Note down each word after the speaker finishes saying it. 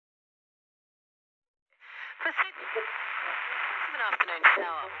For Sydney, it's an afternoon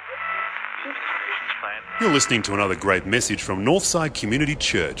shower. You're listening to another great message from Northside Community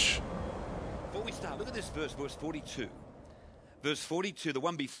Church. Before we start, look at this verse 42. Verse 42, the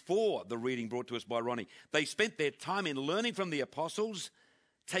one before the reading brought to us by Ronnie. They spent their time in learning from the apostles,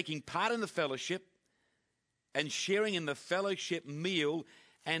 taking part in the fellowship, and sharing in the fellowship meal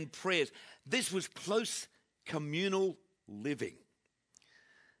and prayers. This was close communal living.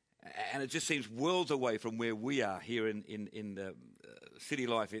 And it just seems worlds away from where we are here in the city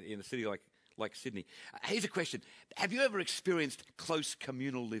life, in a city like Sydney. Here's a question. Have you ever experienced close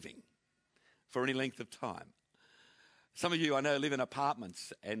communal living for any length of time? Some of you, I know, live in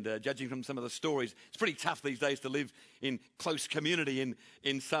apartments, and judging from some of the stories, it's pretty tough these days to live in close community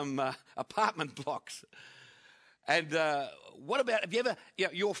in some apartment blocks. And what about, have you ever,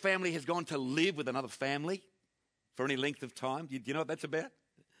 your family has gone to live with another family for any length of time? Do you know what that's about?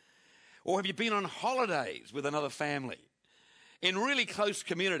 Or have you been on holidays with another family in really close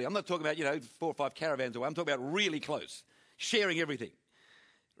community? I'm not talking about, 4 or 5 caravans away. I'm talking about really close, sharing everything,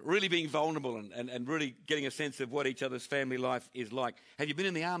 really being vulnerable and really getting a sense of what each other's family life is like. Have you been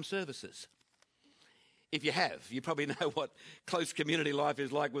in the armed services? If you have, you probably know what close community life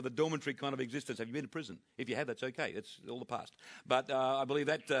is like with a dormitory kind of existence. Have you been to prison? If you have, that's okay. It's all the past. But I believe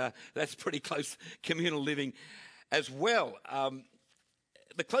that that's pretty close communal living as well.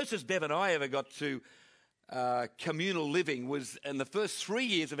 The closest Bev and I ever got to communal living was in the first 3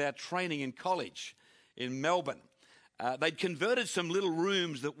 years of our training in college in Melbourne. They'd converted some little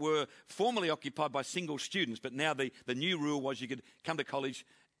rooms that were formerly occupied by single students, but now the new rule was you could come to college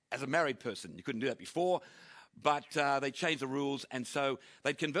as a married person. You couldn't do that before, but they changed the rules, and so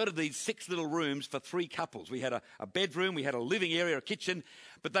they'd converted these 6 little rooms for 3 couples. We had a bedroom, we had a living area, a kitchen,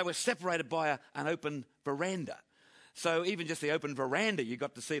 but they were separated by an open veranda. So even just the open veranda, you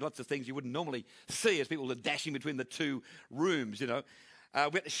got to see lots of things you wouldn't normally see as people were dashing between the 2 rooms, We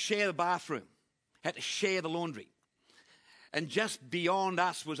had to share the bathroom, had to share the laundry. And just beyond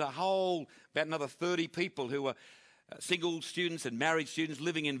us was about another 30 people who were single students and married students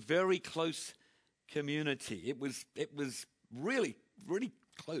living in very close community. It was really, really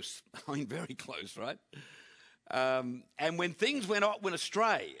close. I mean, very close, right? And when things went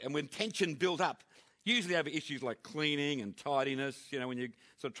astray and when tension built up, usually over issues like cleaning and tidiness, when you're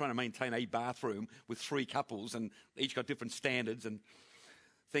sort of trying to maintain a bathroom with 3 couples and each got different standards, and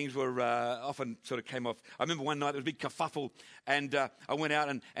things were often sort of came off. I remember one night there was a big kerfuffle, and I went out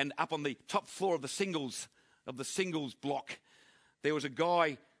and up on the top floor of the singles block, there was a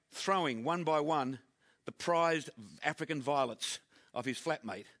guy throwing one by one the prized African violets of his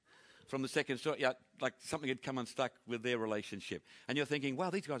flatmate from the second story. Yeah, like something had come unstuck with their relationship. And you're thinking,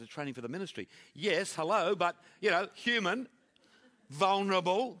 wow, these guys are training for the ministry. Yes, hello, but, human,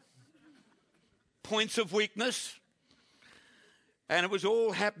 vulnerable, points of weakness. And it was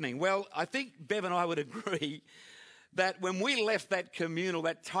all happening. Well, I think Bev and I would agree that when we left that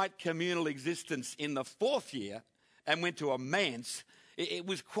tight communal existence in the 4th year and went to a manse, it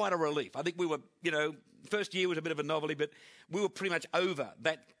was quite a relief. I think we were, first year was a bit of a novelty, but we were pretty much over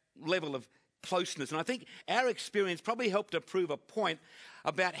that level of closeness. And I think our experience probably helped to prove a point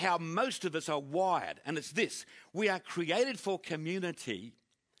about how most of us are wired. And it's this: we are created for community.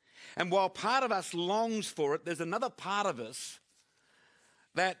 And while part of us longs for it, there's another part of us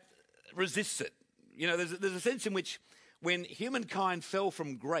that resists it. There's a sense in which when humankind fell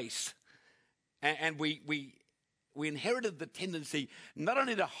from grace and we inherited the tendency not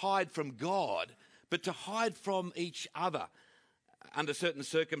only to hide from God, but to hide from each other under certain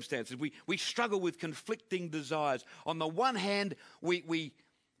circumstances. We struggle with conflicting desires. On the one hand, we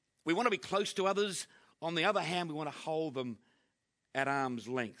want to be close to others. On the other hand, we want to hold them at arm's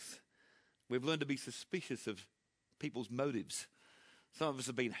length. We've learned to be suspicious of people's motives. Some of us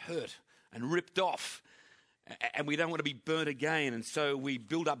have been hurt and ripped off, and we don't want to be burnt again, and so we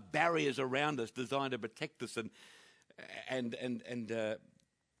build up barriers around us designed to protect us and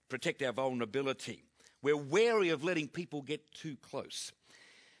protect our vulnerability. We're wary of letting people get too close.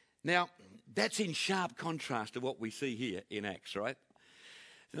 Now, that's in sharp contrast to what we see here in Acts, right?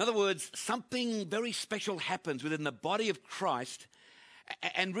 In other words, something very special happens within the body of Christ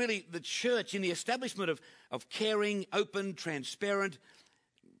and really the church in the establishment of caring, open, transparent,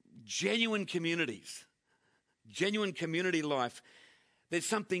 genuine communities, genuine community life. There's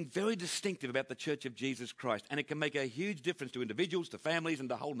something very distinctive about the Church of Jesus Christ, and it can make a huge difference to individuals, to families, and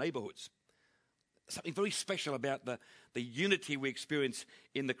to whole neighborhoods. Something very special about the unity we experience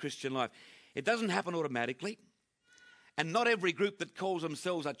in the Christian life. It doesn't happen automatically, and not every group that calls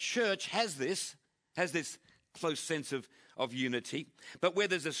themselves a church has this close sense of of unity, but where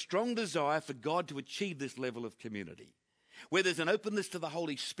there's a strong desire for God to achieve this level of community, where there's an openness to the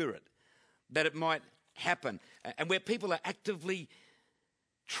Holy Spirit that it might happen, and where people are actively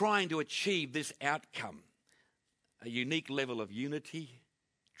trying to achieve this outcome, a unique level of unity,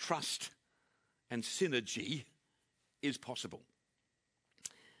 trust, and synergy is possible.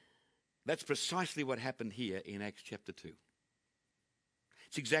 That's precisely what happened here in Acts chapter 2.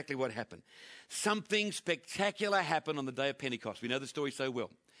 It's exactly what happened. Something spectacular happened on the day of Pentecost. We know the story so well.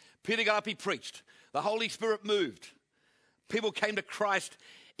 Peter got up, he preached. The Holy Spirit moved. People came to Christ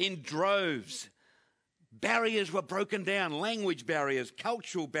in droves. Barriers were broken down, language barriers,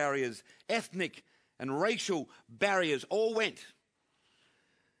 cultural barriers, ethnic and racial barriers all went.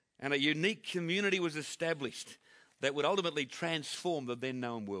 And a unique community was established that would ultimately transform the then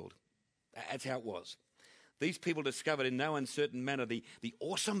known world. That's how it was. These people discovered in no uncertain manner the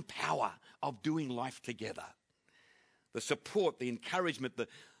awesome power of doing life together. The support, the encouragement,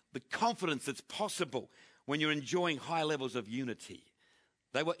 the confidence that's possible when you're enjoying high levels of unity.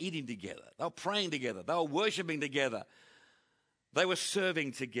 They were eating together. They were praying together. They were worshiping together. They were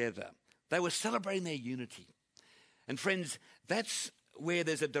serving together. They were celebrating their unity. And friends, that's where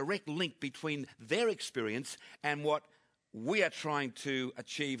there's a direct link between their experience and what we are trying to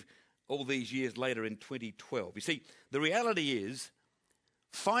achieve all these years later in 2012. You see, the reality is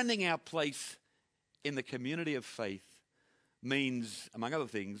finding our place in the community of faith means, among other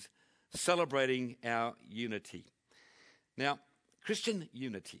things, celebrating our unity. Now, Christian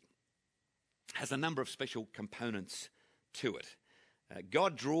unity has a number of special components to it.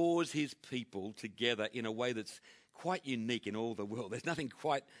 God draws his people together in a way that's quite unique in all the world. There's nothing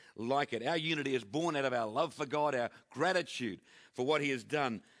quite like it. Our unity is born out of our love for God, our gratitude for what he has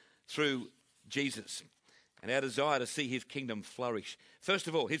done through Jesus, and our desire to see his kingdom flourish. First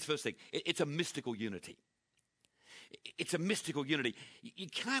of all, here's the first thing. It's a mystical unity. It's a mystical unity. You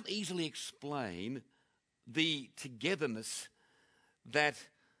can't easily explain the togetherness that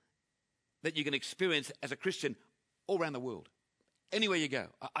you can experience as a Christian all around the world. Anywhere you go.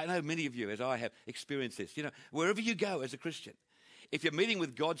 I know many of you, as I have, experienced this. You know, wherever you go as a Christian, if you're meeting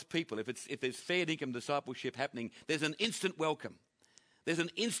with God's people, if there's fair income discipleship happening, there's an instant welcome. There's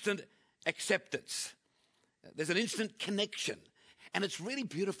an instant acceptance. There's an instant connection. And it's really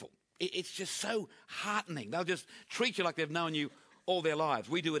beautiful. It's just so heartening. They'll just treat you like they've known you all their lives.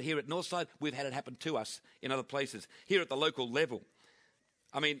 We do it here at Northside. We've had it happen to us in other places. Here at the local level.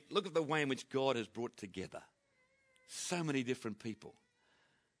 I mean, look at the way in which God has brought together so many different people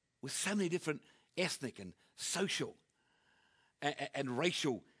with so many different ethnic and social and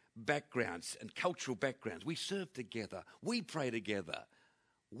racial backgrounds and cultural backgrounds. We serve together. We pray together.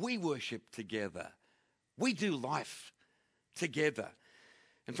 We worship together. We do life together.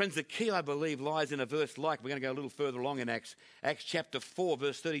 And friends, the key, I believe, lies in a verse like, we're going to go a little further along in Acts chapter 4,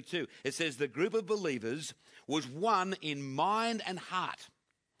 verse 32. It says, the group of believers was one in mind and heart.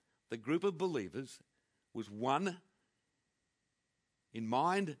 The group of believers was one in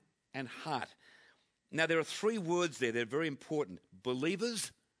mind and heart. Now, there are three words there. They're very important.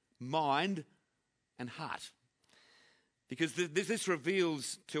 Believers, mind, and heart. Because this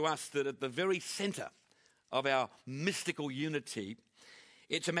reveals to us that at the very center of our mystical unity,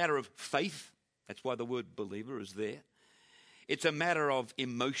 it's a matter of faith. That's why the word believer is there. It's a matter of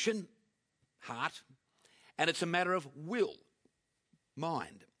emotion, heart. And it's a matter of will,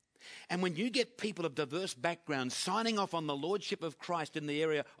 mind. And when you get people of diverse backgrounds signing off on the lordship of Christ in the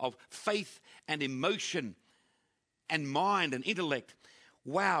area of faith and emotion and mind and intellect,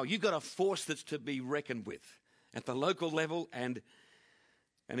 wow, you've got a force that's to be reckoned with at the local level and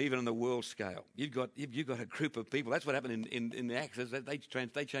even on the world scale. You've got a group of people. That's what happened in the Acts.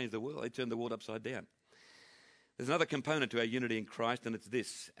 They changed the world. They turned the world upside down. There's another component to our unity in Christ, and it's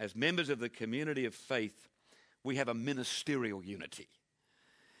this. As members of the community of faith, we have a ministerial unity.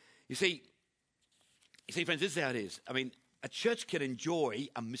 You see, friends, this is how it is. I mean, a church can enjoy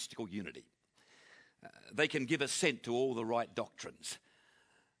a mystical unity. They can give assent to all the right doctrines.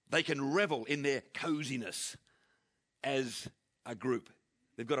 They can revel in their coziness as a group.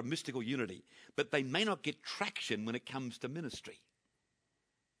 They've got a mystical unity. But they may not get traction when it comes to ministry.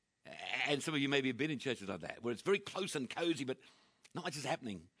 And some of you maybe have been in churches like that, where it's very close and cozy, but not much is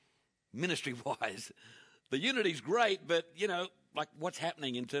happening ministry-wise. The unity's great, but, you know, like what's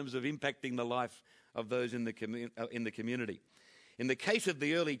happening in terms of impacting the life of those in the community. In the case of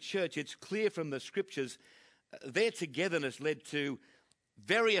the early church, it's clear from the scriptures, their togetherness led to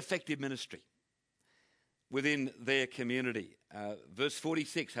very effective ministry within their community. Verse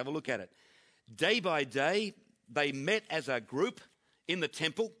 46, have a look at it. Day by day, they met as a group in the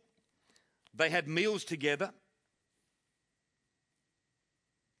temple. They had meals together.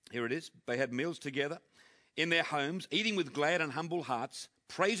 Here it is. They had meals together in their homes, eating with glad and humble hearts,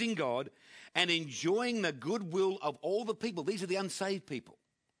 praising God, and enjoying the goodwill of all the people. These are the unsaved people.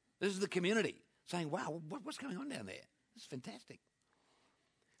 This is the community saying, wow, what's going on down there? This is fantastic.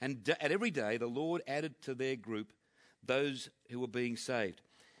 And at every day, the Lord added to their group those who were being saved.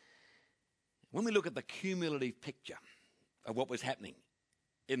 When we look at the cumulative picture of what was happening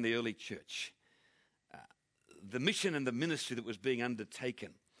in the early church, the mission and the ministry that was being undertaken,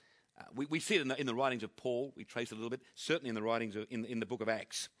 we see it in the writings of Paul. We trace it a little bit, certainly in the writings in the book of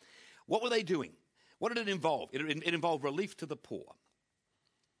Acts. What were they doing? What did it involve? It involved relief to the poor.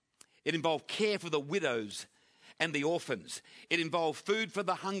 It involved care for the widows and the orphans. It involved food for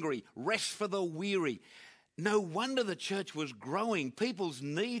the hungry, rest for the weary. No wonder the church was growing. People's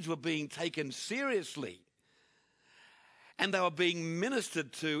needs were being taken seriously. And they were being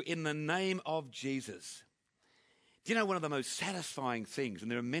ministered to in the name of Jesus. Do you know one of the most satisfying things,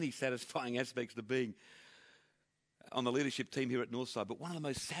 and there are many satisfying aspects to being on the leadership team here at Northside, but one of the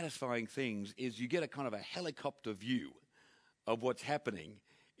most satisfying things is you get a kind of a helicopter view of what's happening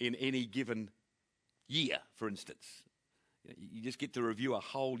in any given year, for instance. You just get to review a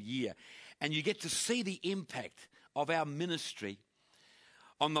whole year, and you get to see the impact of our ministry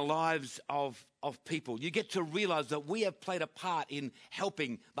on the lives of people. You get to realize that we have played a part in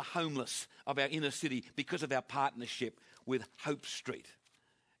helping the homeless of our inner city because of our partnership with Hope Street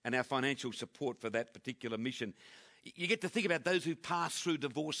and our financial support for that particular mission. You get to think about those who pass through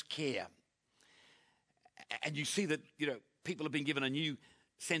divorce care. And you see that, people have been given a new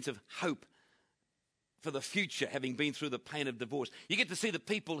sense of hope for the future, having been through the pain of divorce. You get to see the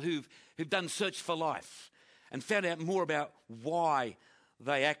people who've done Search for Life and found out more about why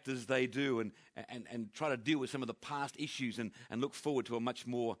they act as they do and try to deal with some of the past issues and look forward to a much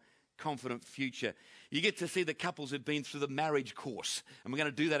more confident future. You get to see the couples who've been through the marriage course, and we're going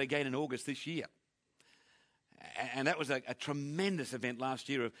to do that again in August this year. And that was a tremendous event last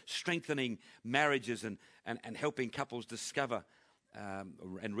year of strengthening marriages and helping couples discover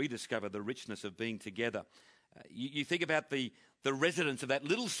and rediscover the richness of being together. You think about the residents of that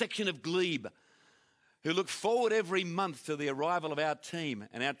little section of Glebe who look forward every month to the arrival of our team,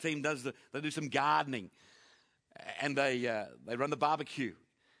 and our team they do some gardening, and they run the barbecue,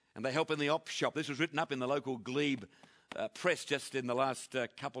 and they help in the op shop. This was written up in the local Glebe press just in the last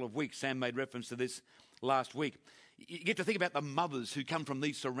couple of weeks. Sam made reference to this last week. You get to think about the mothers who come from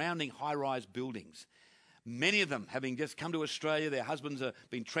these surrounding high-rise buildings. Many of them having just come to Australia, their husbands have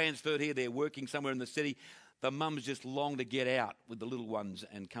been transferred here, they're working somewhere in the city. The mums just long to get out with the little ones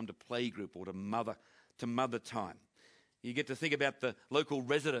and come to playgroup or to mother time. You get to think about the local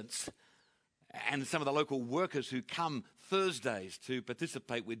residents and some of the local workers who come Thursdays to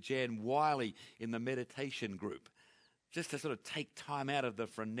participate with Jan Wiley in the meditation group, just to sort of take time out of the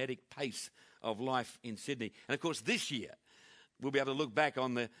frenetic pace of life in Sydney. And of course this year we'll be able to look back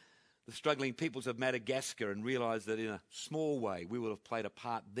on the struggling peoples of Madagascar and realise that in a small way we will have played a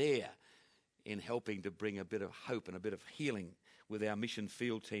part there in helping to bring a bit of hope and a bit of healing with our mission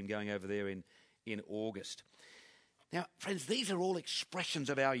field team going over there in August. Now, friends, these are all expressions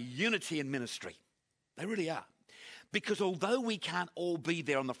of our unity in ministry. They really are. Because although we can't all be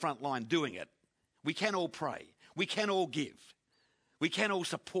there on the front line doing it, we can all pray. We can all give. We can all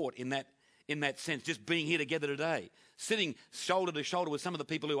support in that sense, just being here together today, sitting shoulder to shoulder with some of the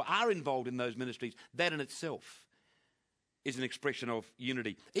people who are involved in those ministries. That in itself is an expression of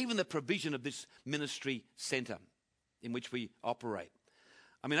unity. Even the provision of this ministry centre in which we operate.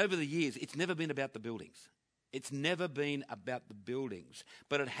 I mean, over the years, it's never been about the buildings. It's never been about the buildings.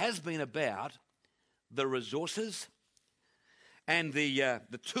 But it has been about the resources and the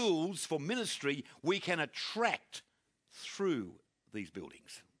tools for ministry we can attract through these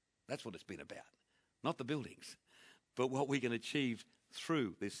buildings. That's what it's been about. Not the buildings, but what we can achieve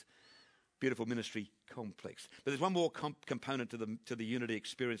through this beautiful ministry complex. But there's one more component to the unity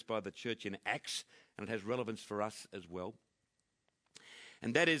experienced by the church in Acts, and it has relevance for us as well.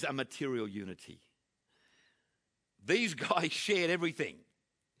 And that is a material unity. These guys shared everything.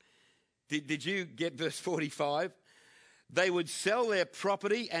 Did you get verse 45? They would sell their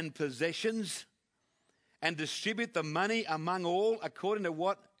property and possessions and distribute the money among all according to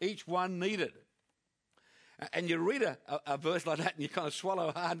what each one needed. And you read a verse like that and you kind of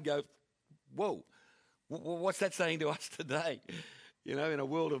swallow hard and go, whoa, what's that saying to us today? In a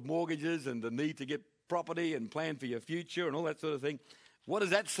world of mortgages and the need to get property and plan for your future and all that sort of thing. What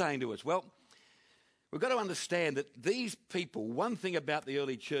is that saying to us? Well, we've got to understand that these people, one thing about the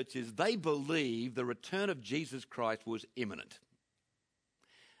early church is they believed the return of Jesus Christ was imminent.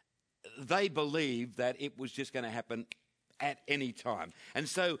 They believed that it was just going to happen at any time. And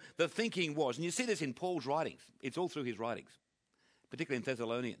so the thinking was, and you see this in Paul's writings, it's all through his writings, particularly in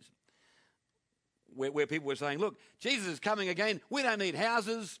Thessalonians, where people were saying, look, Jesus is coming again. We don't need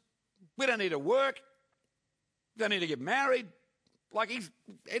houses. We don't need to work. We don't need to get married. Like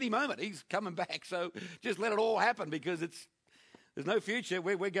any moment, he's coming back. So just let it all happen because there's no future.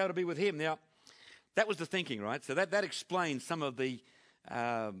 We're going to be with him. Now, that was the thinking, right? So that explains some of the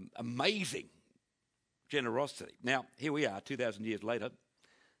amazing generosity. Now, here we are 2,000 years later.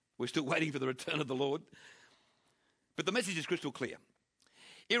 We're still waiting for the return of the Lord. But the message is crystal clear.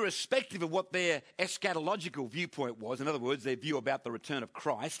 Irrespective of what their eschatological viewpoint was, in other words, their view about the return of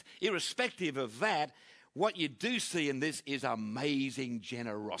Christ, irrespective of that, what you do see in this is amazing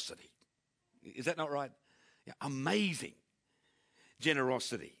generosity. Is that not right? Yeah, amazing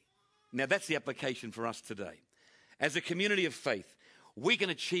generosity. Now, that's the application for us today. As a community of faith, we can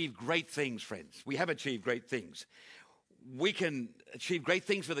achieve great things, friends. We have achieved great things. We can achieve great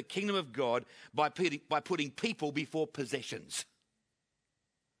things for the kingdom of God by putting people before possessions.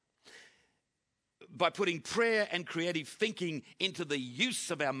 By putting prayer and creative thinking into the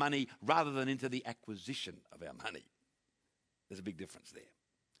use of our money rather than into the acquisition of our money. There's a big difference there.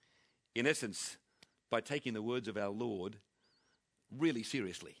 In essence, by taking the words of our Lord really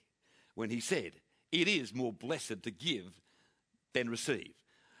seriously when he said, it is more blessed to give than receive.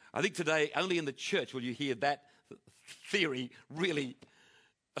 I think today only in the church will you hear that theory really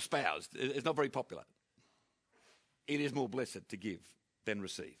espoused. It's not very popular. It is more blessed to give than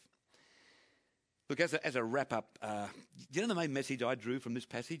receive. Look, as a wrap-up, do you know the main message I drew from this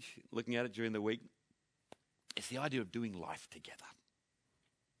passage, looking at it during the week? It's the idea of doing life together.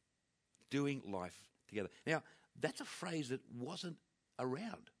 Doing life together. Now, that's a phrase that wasn't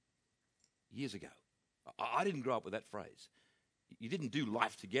around years ago. I didn't grow up with that phrase. You didn't do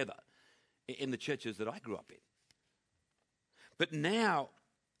life together in the churches that I grew up in. But now,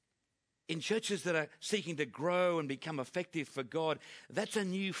 in churches that are seeking to grow and become effective for God, that's a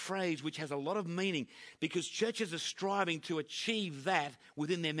new phrase which has a lot of meaning because churches are striving to achieve that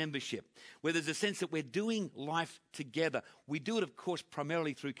within their membership, where there's a sense that we're doing life together. We do it, of course,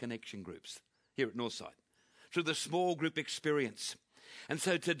 primarily through connection groups here at Northside, through the small group experience. And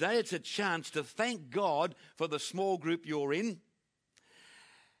so today it's a chance to thank God for the small group you're in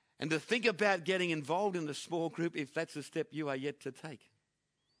and to think about getting involved in the small group if that's a step you are yet to take.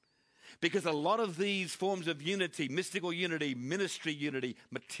 Because a lot of these forms of unity, mystical unity, ministry unity,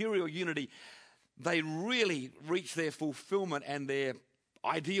 material unity, they really reach their fulfillment and their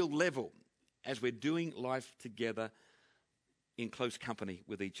ideal level as we're doing life together in close company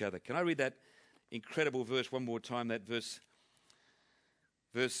with each other. Can I read that incredible verse one more time? That verse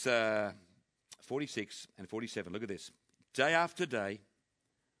 46 and 47. Look at this. Day after day,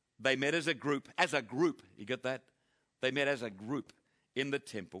 they met as a group. You get that? They met as a group in the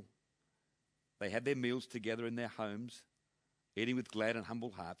temple. They had their meals together in their homes, eating with glad and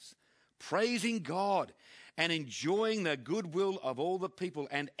humble hearts, praising God and enjoying the goodwill of all the people.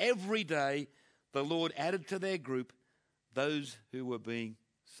 And every day the Lord added to their group those who were being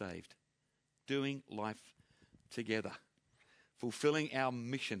saved. Doing life together, fulfilling our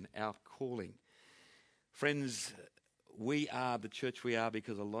mission, our calling. Friends, we are the church we are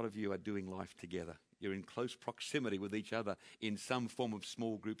because a lot of you are doing life together. You're in close proximity with each other in some form of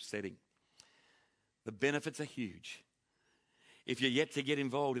small group setting. The benefits are huge. If you're yet to get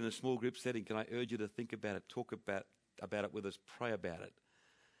involved in a small group setting, can I urge you to think about it, talk about it with us, pray about it.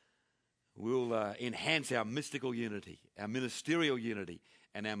 We'll enhance our mystical unity, our ministerial unity,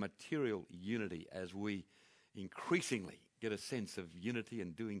 and our material unity as we increasingly get a sense of unity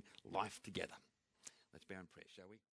and doing life together. Let's bow in prayer, shall we?